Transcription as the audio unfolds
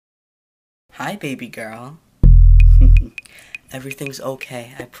Hi, baby girl. Everything's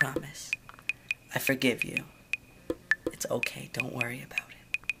okay, I promise. I forgive you. It's okay, don't worry about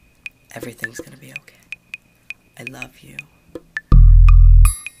it. Everything's gonna be okay. I love you.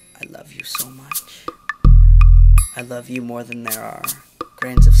 I love you so much. I love you more than there are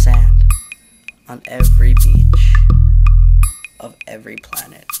grains of sand on every beach of every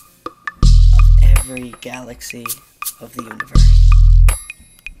planet, of every galaxy of the universe.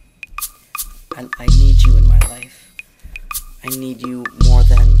 I need you in my life. I need you more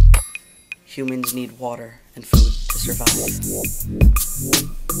than humans need water and food to survive.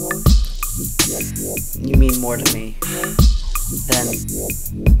 You mean more to me than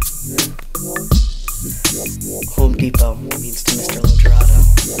Home Depot means to Mr. Lodgerado.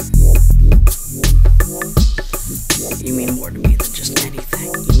 You mean more to me than just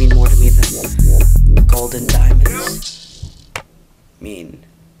anything. You mean more to me than golden diamonds mean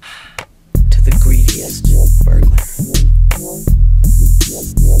to the greediest burglar.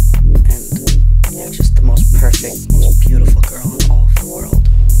 And you're just the most perfect, most beautiful girl in all of the world.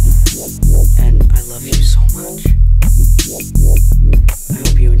 And I love you so much. I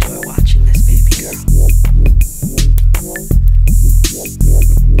hope you enjoy watching this, baby girl.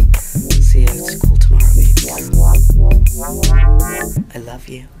 See you at school tomorrow, baby girl. I love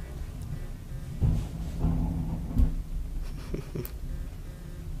you.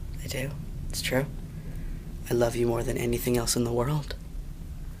 I do. It's true. I love you more than anything else in the world.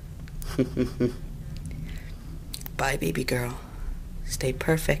 Bye, baby girl. Stay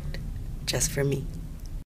perfect, just for me.